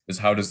is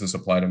how does this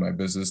apply to my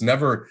business?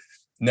 Never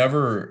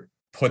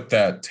put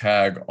that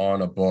tag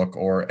on a book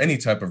or any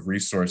type of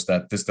resource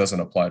that this doesn't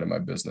apply to my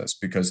business,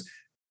 because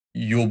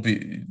you'll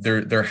be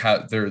there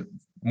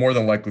more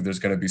than likely there's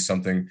going to be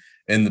something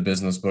in the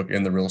business book,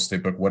 in the real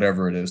estate book,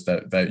 whatever it is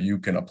that you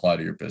can apply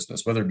to your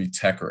business, whether it be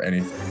tech or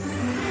anything.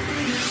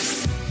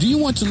 Do you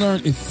want to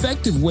learn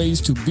effective ways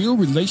to build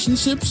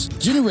relationships,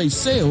 generate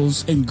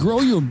sales, and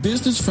grow your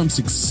business from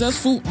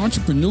successful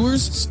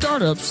entrepreneurs,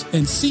 startups,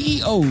 and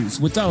CEOs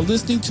without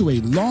listening to a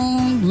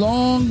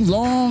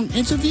long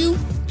interview?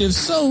 If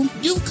so,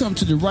 you've come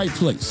to the right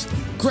place.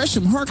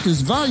 Gresham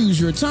Harkless values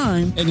your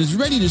time and is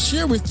ready to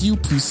share with you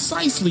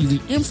precisely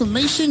the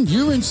information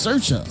you're in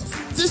search of.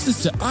 This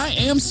is the I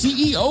Am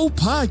CEO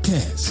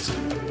podcast.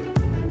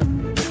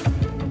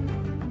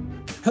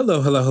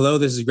 Hello.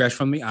 This is Gresh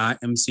from the I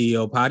Am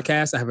CEO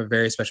podcast. I have a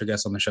very special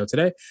guest on the show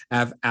today. I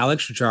have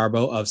Alex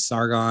Jarbo of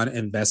Sargon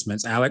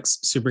Investments. Alex,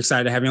 super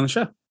excited to have you on the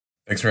show.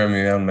 Thanks for having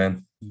me on,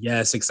 man.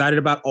 Yes, excited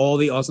about all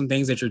the awesome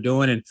things that you're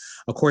doing. And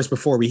of course,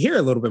 before we hear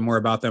a little bit more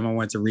about them, I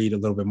want to read a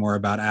little bit more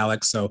about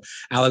Alex. So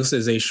Alex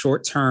is a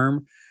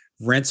short-term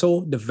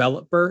rental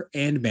developer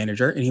and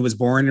manager, and he was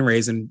born and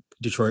raised in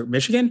Detroit,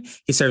 Michigan.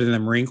 He served in the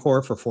Marine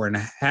Corps for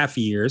 4.5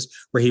 years,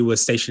 where he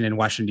was stationed in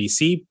Washington,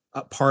 D.C.,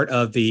 part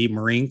of the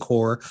Marine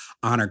Corps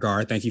Honor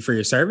Guard. Thank you for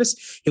your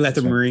service. He left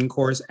the Marine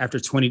Corps after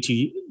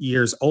 22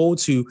 years old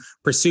to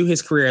pursue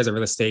his career as a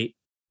real estate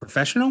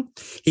professional.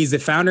 He's the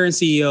founder and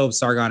CEO of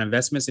Sargon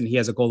Investments, and he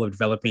has a goal of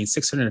developing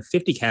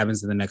 650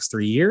 cabins in the next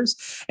 3 years.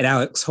 And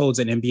Alex holds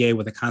an MBA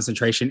with a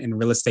concentration in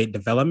real estate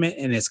development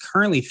and is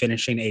currently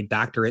finishing a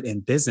doctorate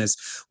in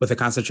business with a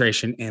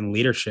concentration in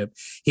leadership.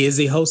 He is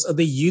the host of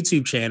the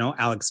YouTube channel,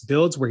 Alex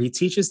Builds, where he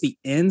teaches the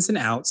ins and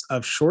outs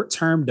of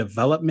short-term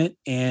development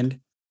and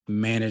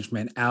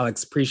management.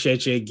 Alex,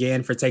 appreciate you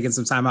again for taking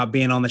some time out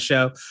being on the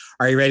show.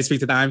 Are you ready to speak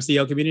to the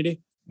IMCO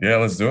community? Yeah,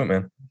 let's do it,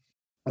 man.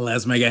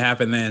 Let's make it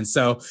happen then.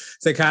 So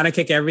to kind of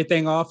kick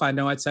everything off, I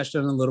know I touched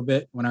on it a little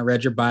bit when I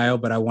read your bio,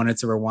 but I wanted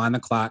to rewind the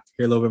clock,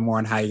 hear a little bit more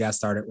on how you got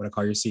started, what I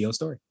call your CEO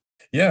story.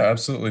 Yeah,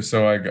 absolutely.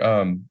 So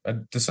I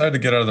decided to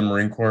get out of the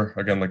Marine Corps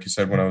again, like you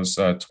said, when I was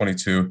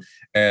 22,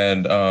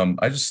 and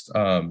I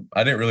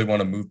didn't really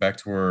want to move back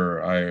to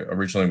where I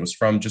originally was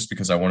from, just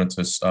because I wanted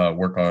to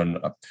work on.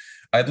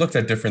 I had looked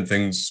at different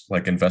things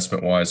like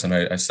investment wise, and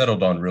I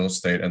settled on real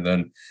estate, and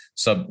then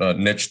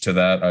niche to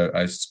that.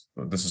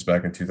 This was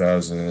back in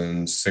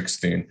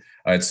 2016.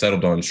 I had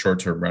settled on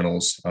short-term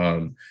rentals.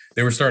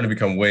 They were starting to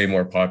become way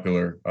more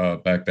popular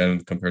back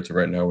then compared to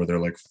right now, where they're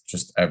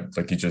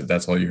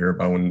that's all you hear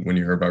about when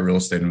you hear about real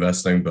estate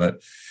investing.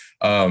 But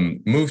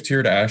moved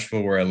here to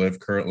Asheville, where I live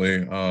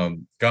currently.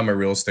 Got my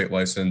real estate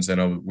license,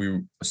 and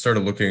we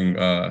started looking.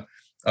 I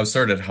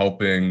started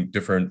helping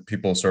different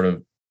people sort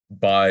of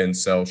buy and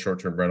sell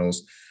short-term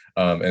rentals.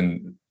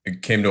 And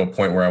it came to a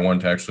point where I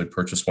wanted to actually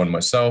purchase one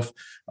myself.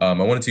 I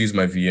wanted to use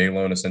my VA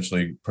loan,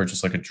 essentially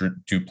purchase like a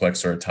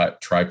duplex or a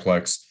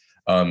triplex,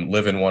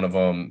 live in one of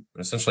them,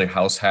 essentially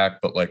house hack,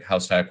 but like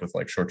house hack with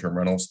like short-term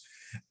rentals.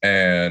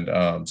 And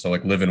so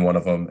like live in one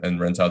of them and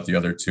rent out the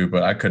other two,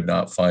 but I could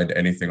not find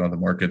anything on the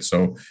market.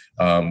 So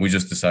we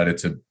just decided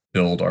to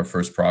build our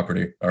first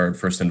property, our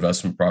first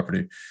investment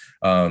property.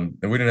 And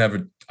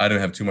I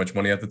didn't have too much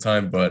money at the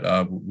time,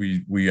 but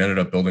we ended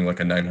up building like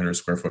a 900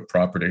 square foot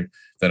property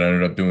that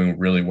ended up doing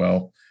really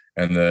well.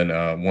 And then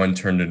one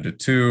turned into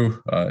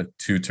two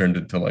turned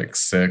into like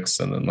six.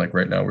 And then like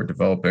right now we're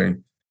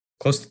developing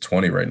close to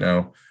 20 right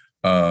now.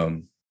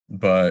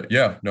 But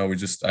yeah, no,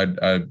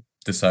 I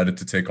decided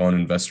to take on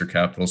investor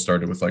capital,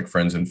 started with like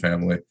friends and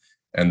family.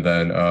 And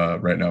then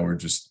right now we're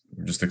just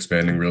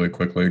expanding really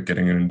quickly,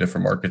 getting in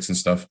different markets and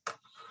stuff.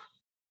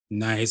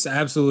 Nice.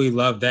 Absolutely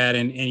love that.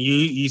 And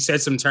you said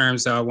some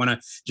terms, so I want to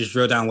just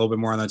drill down a little bit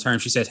more on the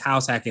terms. She said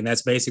house hacking.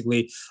 That's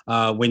basically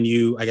when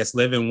you, I guess,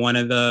 live in one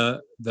of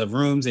the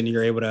rooms and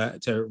you're able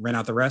to rent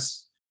out the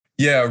rest.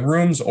 Yeah,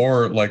 rooms,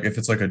 or like if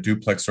it's like a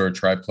duplex or a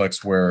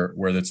triplex where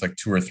it's like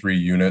 2 or 3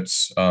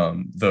 units,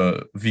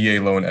 the VA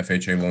loan,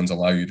 FHA loans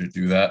allow you to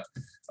do that.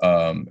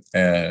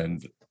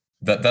 And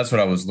that's what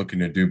I was looking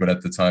to do. But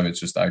at the time, it's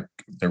just,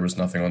 there was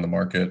nothing on the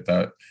market.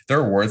 That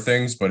there were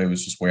things, but it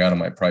was just way out of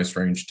my price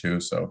range too.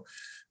 So,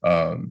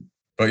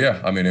 but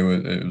yeah, I mean,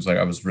 it was like,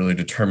 I was really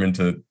determined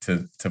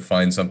to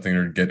find something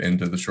or get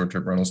into the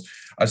short-term rentals.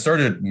 I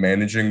started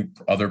managing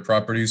other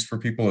properties for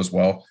people as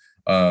well.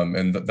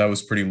 And that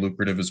was pretty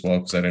lucrative as well,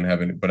 because I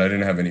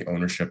didn't have any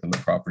ownership in the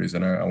properties,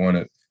 and I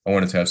wanted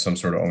to have some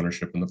sort of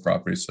ownership in the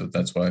property. So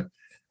that's why,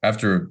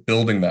 after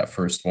building that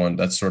first one,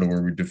 that's sort of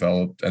where we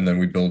developed, and then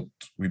we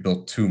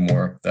built 2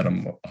 more that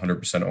I'm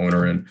 100%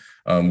 owner in.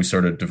 We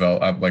started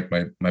develop, like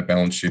my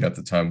balance sheet at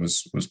the time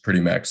was pretty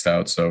maxed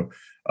out. So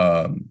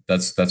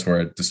that's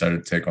where I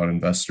decided to take on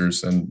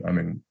investors, and I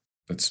mean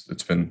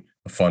it's been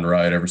a fun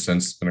ride ever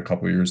since. It's been a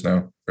couple of years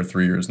now, or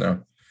 3 years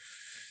now.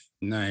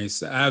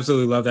 Nice. I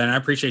absolutely love that. And I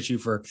appreciate you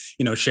for,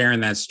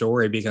 sharing that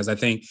story because I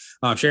think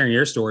sharing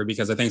your story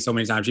because I think so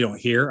many times you don't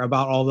hear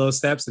about all those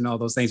steps and all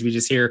those things. We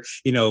just hear,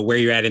 where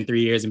you're at in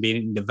 3 years and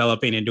being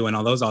developing and doing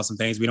all those awesome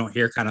things. We don't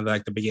hear kind of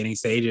like the beginning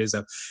stages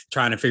of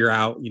trying to figure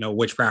out,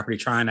 which property,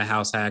 trying to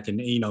house hack and,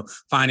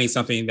 finding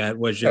something that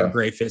was your Yeah.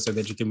 great fit so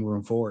that you can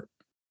move forward.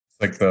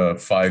 Like the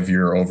 5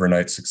 year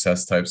overnight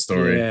success type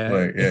story. Yeah,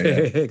 Like, yeah,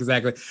 yeah.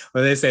 exactly.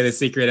 Well, they say the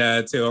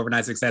secret to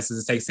overnight success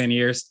is it takes 10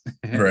 years.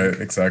 Right.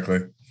 Exactly.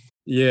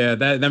 Yeah,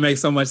 that makes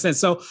so much sense.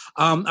 So,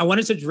 I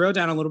wanted to drill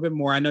down a little bit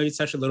more. I know you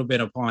touched a little bit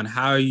upon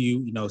how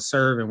you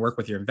serve and work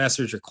with your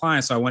investors, your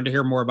clients. So, I wanted to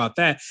hear more about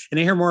that, and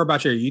then hear more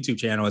about your YouTube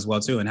channel as well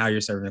too, and how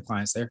you're serving the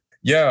clients there.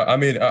 Yeah, I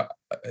mean,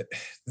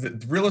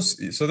 the real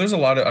estate. So there's a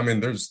lot of. I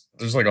mean, there's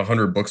like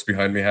 100 books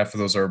behind me. Half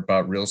of those are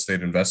about real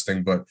estate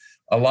investing, but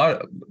a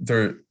lot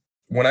there.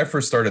 When I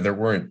first started, there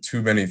weren't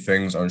too many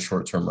things on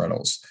short-term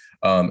rentals.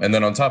 And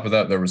then on top of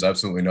that, there was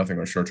absolutely nothing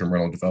on short-term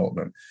rental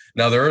development.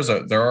 Now there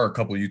are a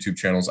couple YouTube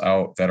channels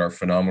out that are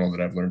phenomenal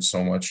that I've learned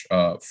so much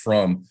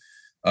from.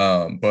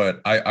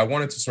 But I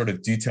wanted to sort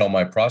of detail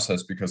my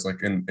process because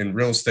like in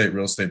real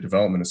estate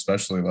development,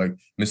 especially like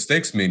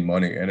mistakes mean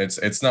money. And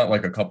it's not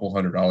like a couple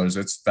 $100,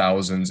 it's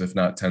thousands, if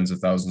not tens of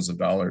thousands of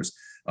dollars.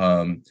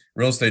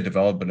 Real estate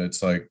development,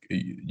 it's like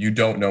you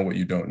don't know what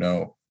you don't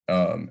know.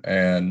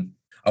 And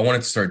I wanted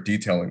to start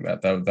detailing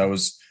that. That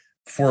was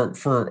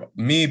for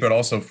me, but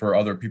also for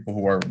other people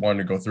who are wanting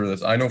to go through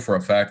this. I know for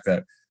a fact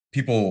that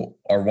people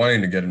are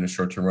wanting to get into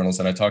short-term rentals,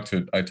 and I talk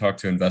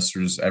to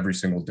investors every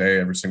single day,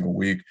 every single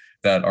week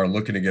that are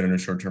looking to get into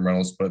short-term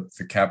rentals, but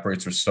the cap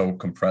rates are so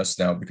compressed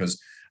now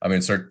because I mean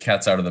it's our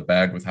cat's out of the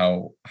bag with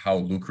how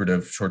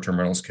lucrative short-term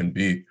rentals can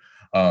be.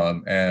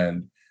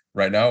 And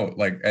right now,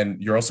 like,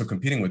 and you're also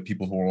competing with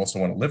people who also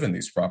want to live in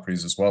these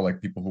properties as well,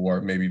 like people who are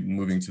maybe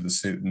moving to the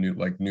city,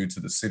 new to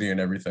the city and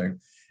everything.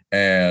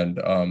 And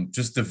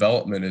just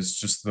development is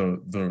just the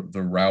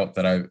route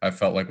that I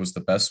felt like was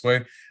the best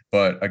way.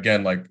 But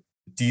again, like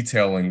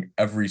detailing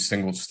every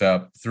single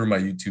step through my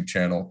YouTube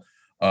channel.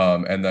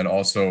 And then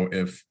also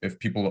if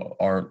people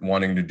aren't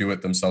wanting to do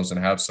it themselves and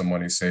have some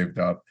money saved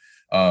up,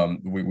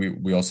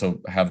 we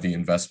also have the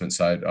investment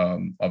side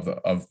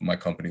of my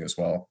company as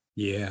well.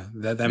 Yeah,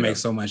 that Yeah.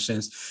 makes so much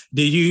sense.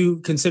 Do you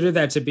consider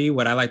that to be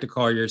what I like to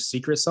call your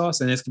secret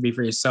sauce? And this could be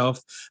for yourself,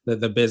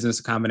 the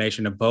business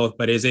combination of both.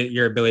 But is it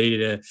your ability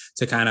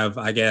to kind of,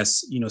 I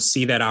guess,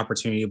 see that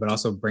opportunity, but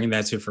also bring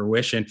that to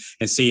fruition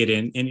and see it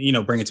in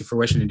bring it to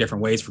fruition in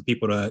different ways for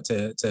people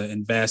to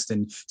invest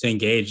and to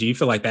engage? Do you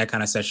feel like that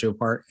kind of sets you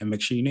apart and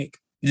makes you unique?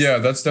 Yeah,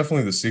 that's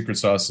definitely the secret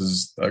sauce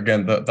is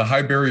again the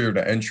high barrier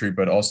to entry,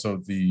 but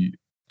also the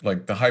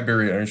high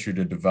barrier to entry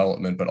to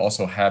development, but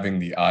also having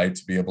the eye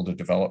to be able to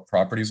develop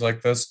properties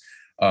like this,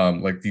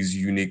 like these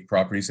unique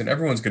properties. And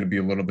everyone's going to be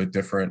a little bit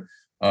different.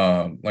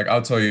 Like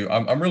I'll tell you,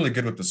 I'm really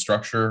good with the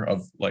structure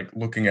of like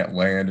looking at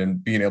land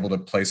and being able to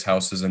place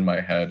houses in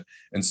my head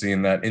and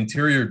seeing that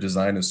interior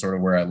design is sort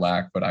of where I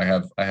lack, but I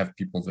have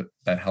people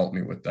that help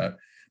me with that.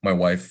 My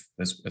wife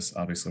is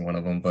obviously one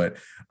of them, but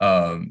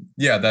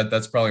yeah,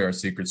 that's probably our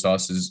secret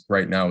sauce is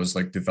right now is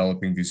like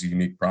developing these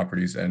unique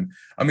properties. And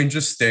I mean,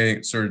 just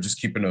staying sort of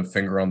just keeping a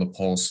finger on the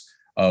pulse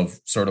of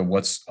sort of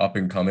what's up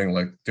and coming,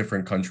 like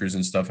different countries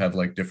and stuff have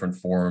like different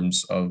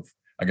forms of,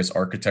 I guess,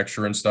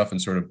 architecture and stuff,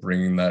 and sort of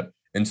bringing that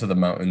into the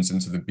mountains,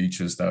 into the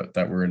beaches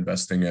that we're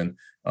investing in.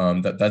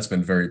 That's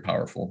been very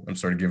powerful. I'm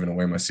sort of giving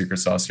away my secret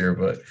sauce here,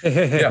 but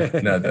yeah,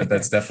 no,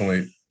 that's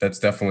definitely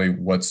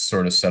what's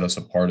sort of set us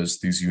apart is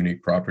these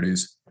unique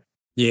properties.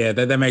 Yeah,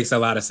 that makes a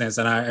lot of sense.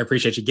 And I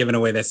appreciate you giving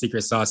away that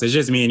secret sauce. It's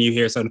just me and you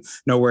here, so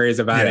no worries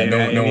about Yeah,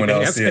 it. no one Anything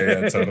else. else.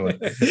 Yeah, totally.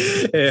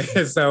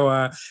 Yeah,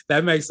 so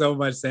that makes so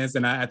much sense.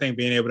 And I think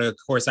being able to, of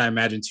course, I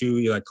imagine too,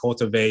 you like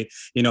cultivate,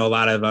 a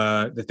lot of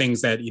the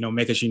things that,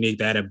 make us unique,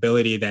 that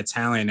ability, that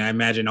talent. I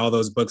imagine all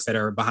those books that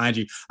are behind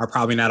you are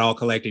probably not all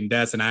collecting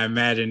dust. And I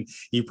imagine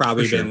you've For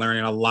probably been sure.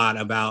 learning a lot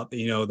about,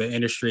 the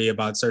industry,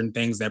 about certain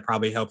things that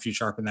probably helps you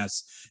sharpen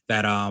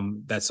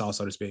that sauce,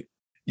 so to speak.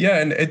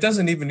 Yeah, and it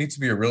doesn't even need to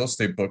be a real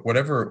estate book.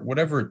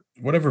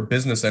 Whatever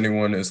business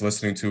anyone is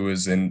listening to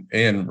is in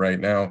right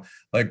now.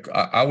 Like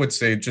I would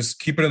say, just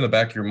keep it in the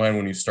back of your mind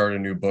when you start a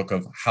new book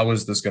of how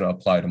is this going to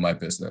apply to my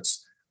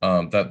business.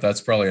 That's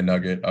probably a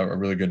nugget, a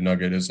really good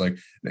nugget is like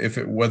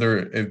whether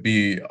it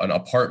be an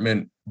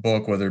apartment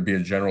book, whether it be a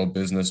general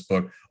business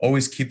book,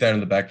 always keep that in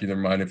the back of your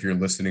mind if you're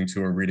listening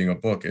to or reading a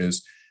book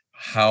is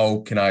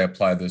how can I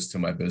apply this to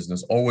my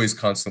business? Always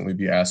constantly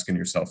be asking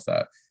yourself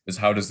that is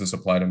how does this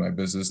apply to my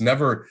business?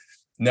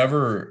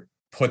 Never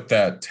put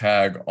that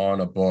tag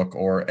on a book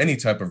or any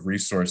type of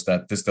resource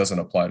that this doesn't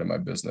apply to my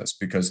business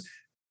because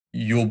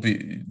you'll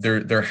be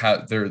there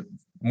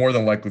more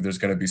than likely there's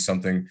going to be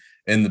something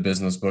in the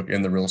business book,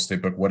 in the real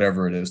estate book,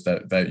 whatever it is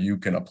that you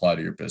can apply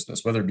to your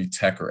business, whether it be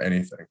tech or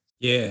anything.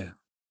 Yeah.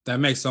 That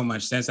makes so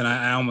much sense. And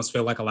I almost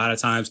feel like a lot of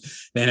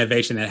times the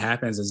innovation that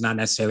happens is not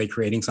necessarily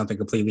creating something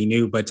completely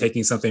new, but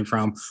taking something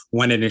from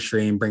one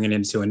industry and bringing it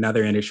into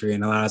another industry.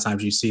 And a lot of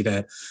times you see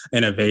that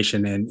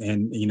innovation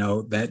and you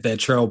know, that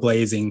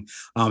trailblazing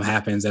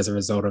happens as a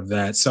result of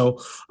that.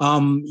 So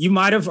you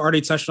might have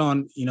already touched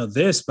on, you know,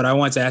 this, but I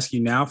want to ask you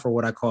now for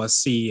what I call a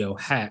CEO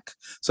hack.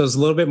 So it's a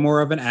little bit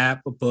more of an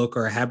app, a book,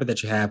 or a habit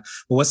that you have,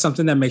 but what's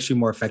something that makes you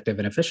more effective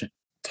and efficient?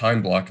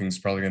 Time blocking is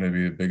probably going to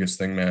be the biggest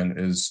thing, man,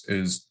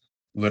 is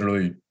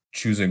literally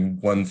choosing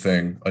one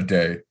thing a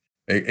day.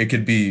 It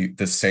could be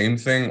the same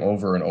thing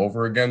over and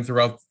over again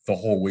throughout the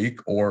whole week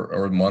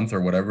or month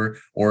or whatever,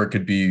 or it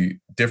could be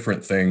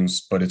different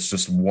things, but it's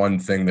just one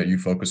thing that you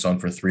focus on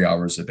for 3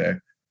 hours a day.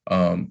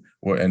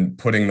 And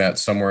putting that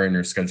somewhere in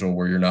your schedule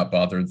where you're not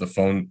bothered. The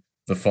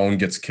phone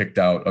gets kicked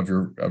out of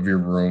your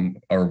room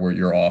or where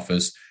your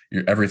office.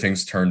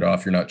 Everything's turned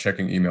off. You're not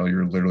checking email.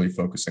 You're literally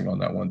focusing on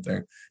that one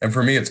thing. And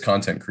for me, it's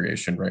content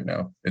creation right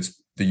now.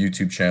 It's the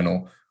YouTube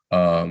channel.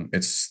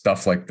 It's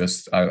stuff like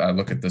this. I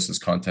look at this as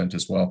content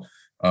as well.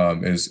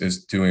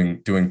 Is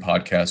doing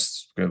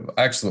podcasts.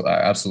 Actually,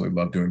 I absolutely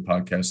love doing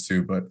podcasts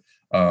too. But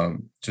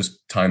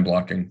just time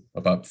blocking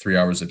about 3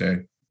 hours a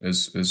day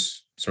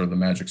is sort of the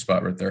magic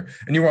spot right there.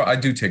 And I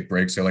do take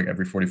breaks. So like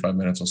every 45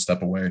 minutes, I'll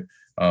step away,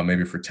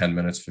 maybe for 10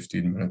 minutes,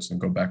 15 minutes,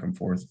 and go back and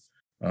forth.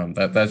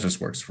 That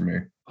just works for me.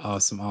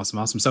 Awesome.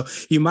 So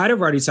you might have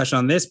already touched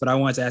on this, but I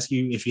wanted to ask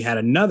you if you had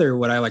another,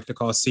 what I like to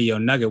call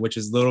CEO nugget, which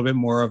is a little bit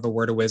more of a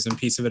word of wisdom,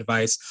 piece of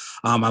advice.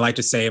 I like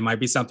to say it might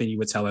be something you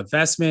would tell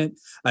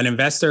an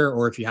investor,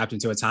 or if you hopped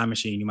into a time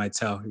machine, you might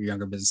tell your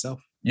younger business self.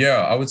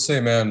 Yeah, I would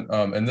say, man,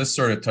 and this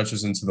sort of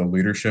touches into the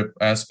leadership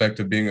aspect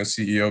of being a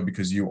CEO,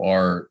 because you're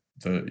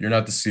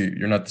not the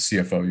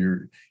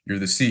CFO, you're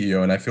the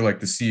CEO. And I feel like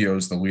the CEO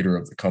is the leader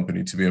of the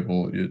company to be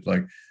able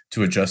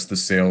to adjust the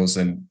sales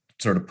and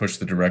sort of push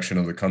the direction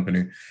of the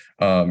company.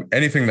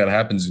 Anything that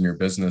happens in your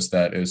business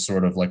that is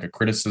sort of like a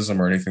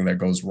criticism or anything that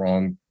goes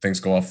wrong, things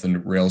go off the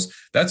rails,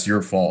 that's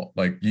your fault.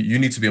 Like you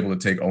need to be able to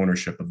take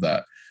ownership of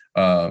that.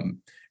 And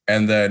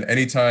then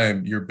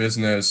anytime your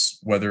business,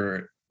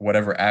 whatever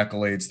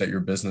accolades that your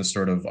business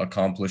sort of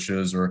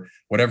accomplishes or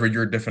whatever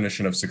your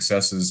definition of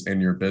success is in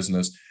your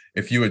business,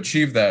 if you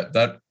achieve that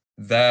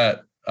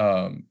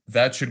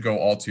should go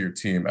all to your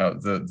team.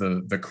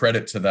 The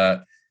credit to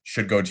that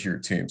should go to your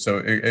team.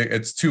 So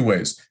it's two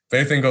ways. If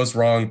anything goes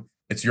wrong,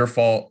 it's your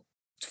fault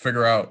to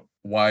figure out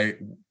why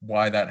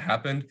that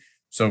happened.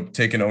 So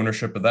taking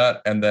ownership of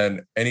that, and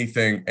then any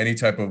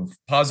type of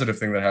positive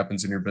thing that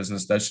happens in your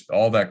business,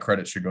 all that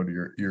credit should go to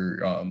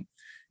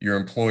your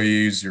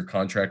employees, your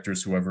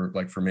contractors, whoever.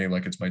 Like for me,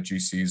 like it's my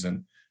GCs,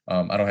 and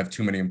I don't have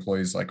too many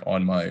employees like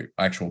on my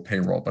actual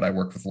payroll, but I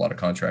work with a lot of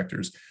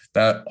contractors.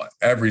 That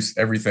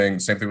everything,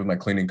 same thing with my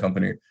cleaning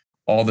company.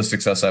 All the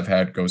success I've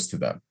had goes to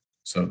them.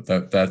 So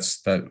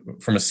that's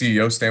from a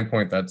CEO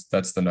standpoint,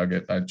 that's the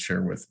nugget I'd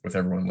share with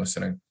everyone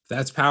listening.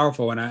 That's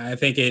powerful. And I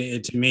think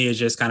it to me is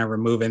just kind of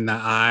removing the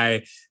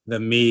I, the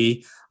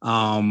me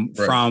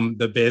from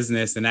the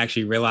business, and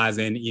actually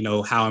realizing, you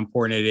know, how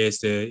important it is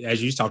to,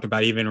 as you talked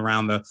about, even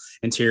around the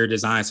interior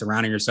design,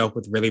 surrounding yourself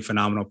with really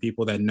phenomenal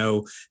people that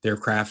know their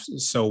craft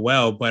so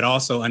well, but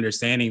also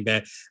understanding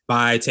that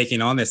by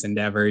taking on this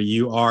endeavor,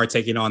 you are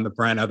taking on the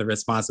brunt of the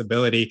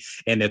responsibility.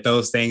 And if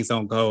those things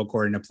don't go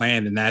according to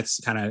plan, then that's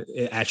kind of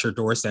at your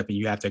doorstep, and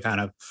you have to kind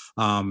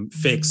of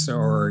fix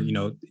or, you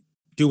know,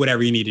 do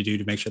whatever you need to do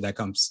to make sure that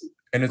comes.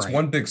 And it's right.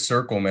 One big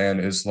circle, man,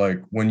 is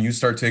like when you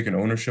start taking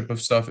ownership of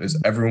stuff, is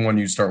everyone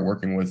you start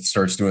working with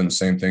starts doing the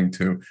same thing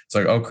too. It's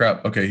like, oh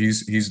crap, okay,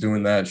 he's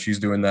doing that, she's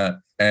doing that.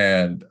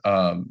 And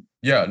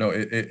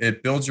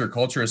it builds your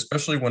culture,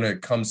 especially when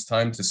it comes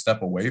time to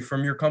step away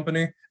from your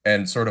company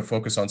and sort of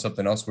focus on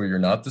something else where you're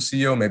not the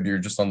CEO, maybe you're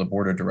just on the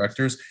board of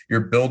directors.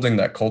 You're building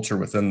that culture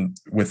within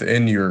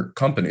your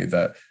company,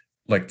 that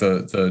like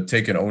the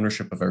taking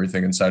ownership of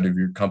everything inside of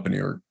your company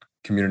or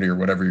community or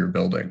whatever you're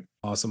building.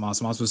 Awesome.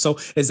 So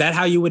is that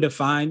how you would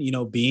define, you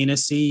know, being a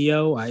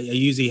CEO? I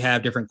usually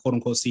have different quote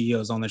unquote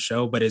CEOs on the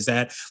show, but is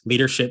that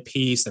leadership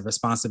piece, the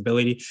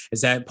responsibility, is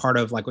that part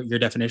of like what your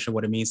definition of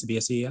what it means to be a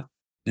CEO?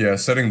 Yeah,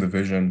 setting the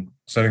vision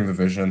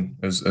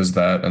is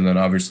that, and then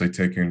obviously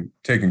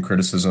taking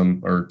criticism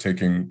or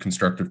taking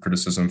constructive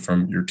criticism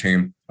from your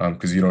team,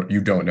 because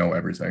you don't know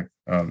everything.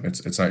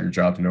 It's not your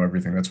job to know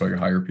everything. That's why you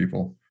hire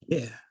people.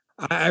 Yeah.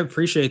 I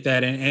appreciate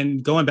that.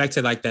 And going back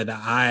to like the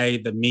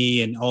I, the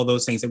me, and all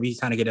those things that we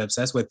kind of get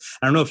obsessed with.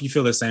 I don't know if you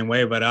feel the same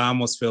way, but I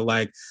almost feel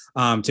like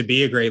to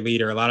be a great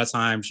leader, a lot of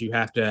times you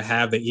have to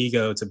have the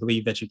ego to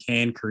believe that you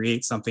can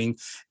create something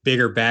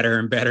bigger, better,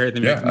 and better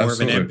than make more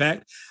absolutely. Of an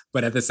impact.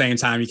 But at the same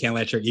time, you can't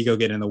let your ego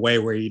get in the way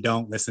where you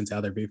don't listen to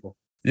other people.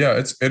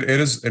 Yeah, it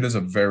is a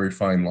very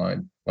fine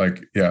line.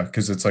 Like, yeah,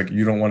 because it's like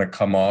you don't want to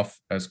come off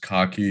as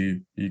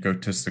cocky,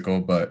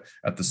 egotistical, but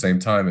at the same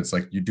time, it's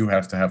like you do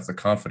have to have the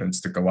confidence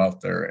to go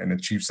out there and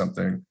achieve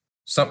something.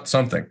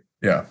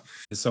 Yeah.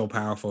 It's so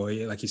powerful.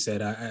 Like you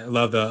said, I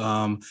love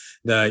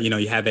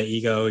you have that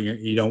ego,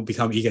 you don't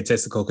become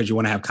egotistical because you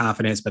want to have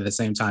confidence, but at the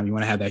same time, you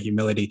want to have that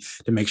humility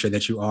to make sure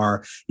that you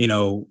are,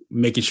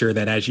 making sure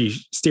that as you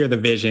steer the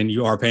vision,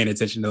 you are paying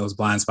attention to those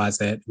blind spots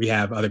that we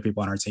have other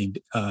people on our team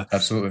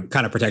absolutely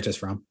kind of protect us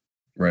from.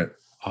 Right.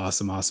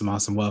 Awesome.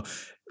 Well,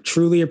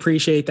 truly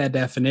appreciate that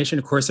definition.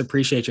 Of course,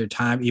 appreciate your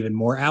time even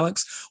more,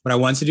 Alex. What I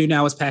want to do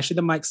now is pass you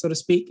the mic, so to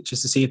speak,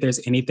 just to see if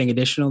there's anything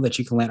additional that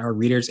you can let our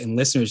readers and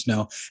listeners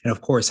know. And of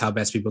course, how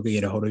best people can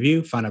get a hold of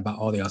you, find out about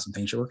all the awesome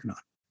things you're working on.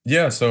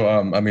 Yeah. So,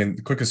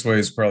 the quickest way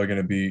is probably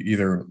going to be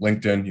either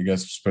LinkedIn. You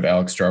guys just put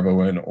Alex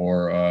Jarbo in,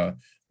 or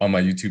on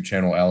my YouTube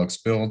channel, Alex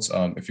Builds.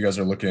 If you guys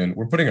are looking,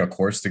 we're putting a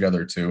course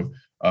together too.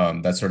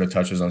 That sort of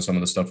touches on some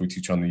of the stuff we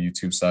teach on the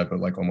YouTube side, but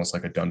like almost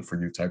like a done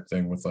for you type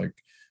thing with like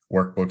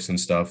workbooks and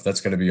stuff.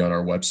 That's going to be on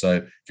our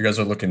website. If you guys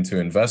are looking to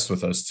invest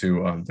with us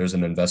too, there's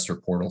an investor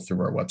portal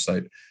through our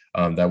website.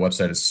 That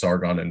website is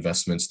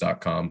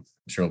sargoninvestments.com. I'm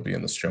sure it'll be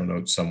in the show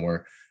notes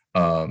somewhere.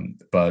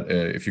 But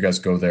if you guys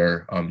go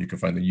there, you can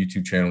find the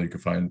YouTube channel, you can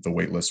find the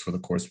wait list for the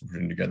course we're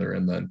putting together,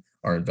 and then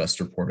our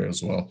investor portal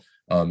as well.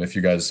 If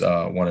you guys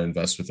want to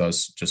invest with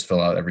us, just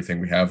fill out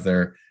everything we have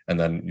there, and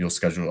then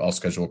I'll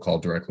schedule a call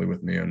directly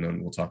with me, and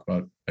then we'll talk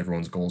about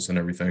everyone's goals and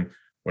everything,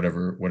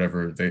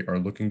 whatever they are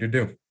looking to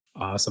do.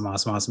 Awesome.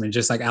 And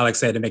just like Alex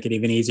said, to make it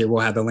even easier,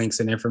 we'll have the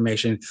links and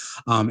information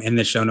in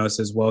the show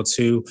notes as well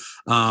too.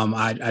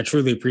 I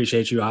truly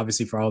appreciate you,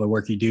 obviously, for all the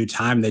work you do,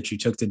 time that you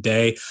took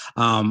today.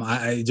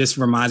 It just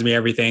reminds me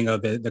everything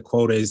of the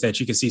quote is that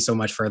you can see so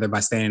much further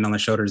by standing on the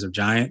shoulders of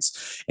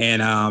giants.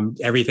 And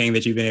everything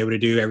that you've been able to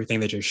do, everything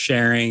that you're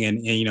sharing,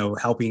 and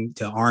helping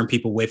to arm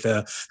people with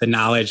the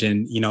knowledge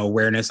and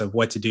awareness of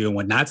what to do and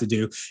what not to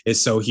do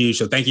is so huge.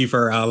 So thank you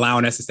for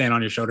allowing us to stand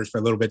on your shoulders for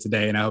a little bit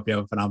today. And I hope you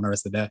have a phenomenal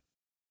rest of the day.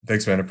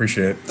 Thanks, man.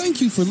 Appreciate it.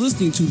 Thank you for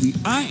listening to the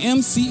I Am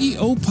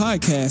CEO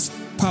podcast,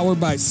 powered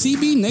by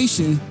CB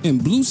Nation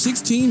and Blue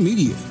 16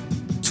 Media.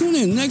 Tune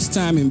in next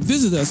time and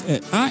visit us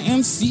at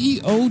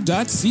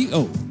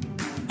imceo.co.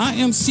 I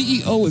Am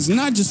CEO is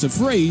not just a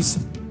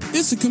phrase,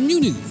 it's a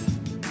community.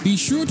 Be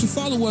sure to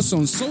follow us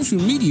on social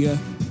media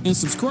and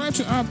subscribe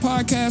to our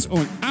podcast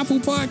on Apple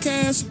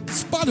Podcasts,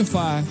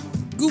 Spotify,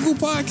 Google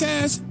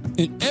Podcasts,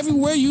 and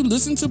everywhere you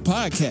listen to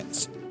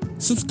podcasts.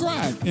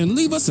 Subscribe and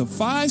leave us a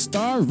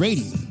 5-star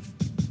rating.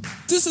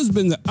 This has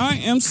been the I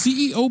Am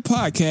CEO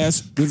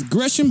podcast with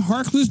Gresham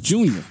Harkless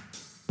Jr.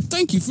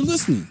 Thank you for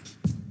listening.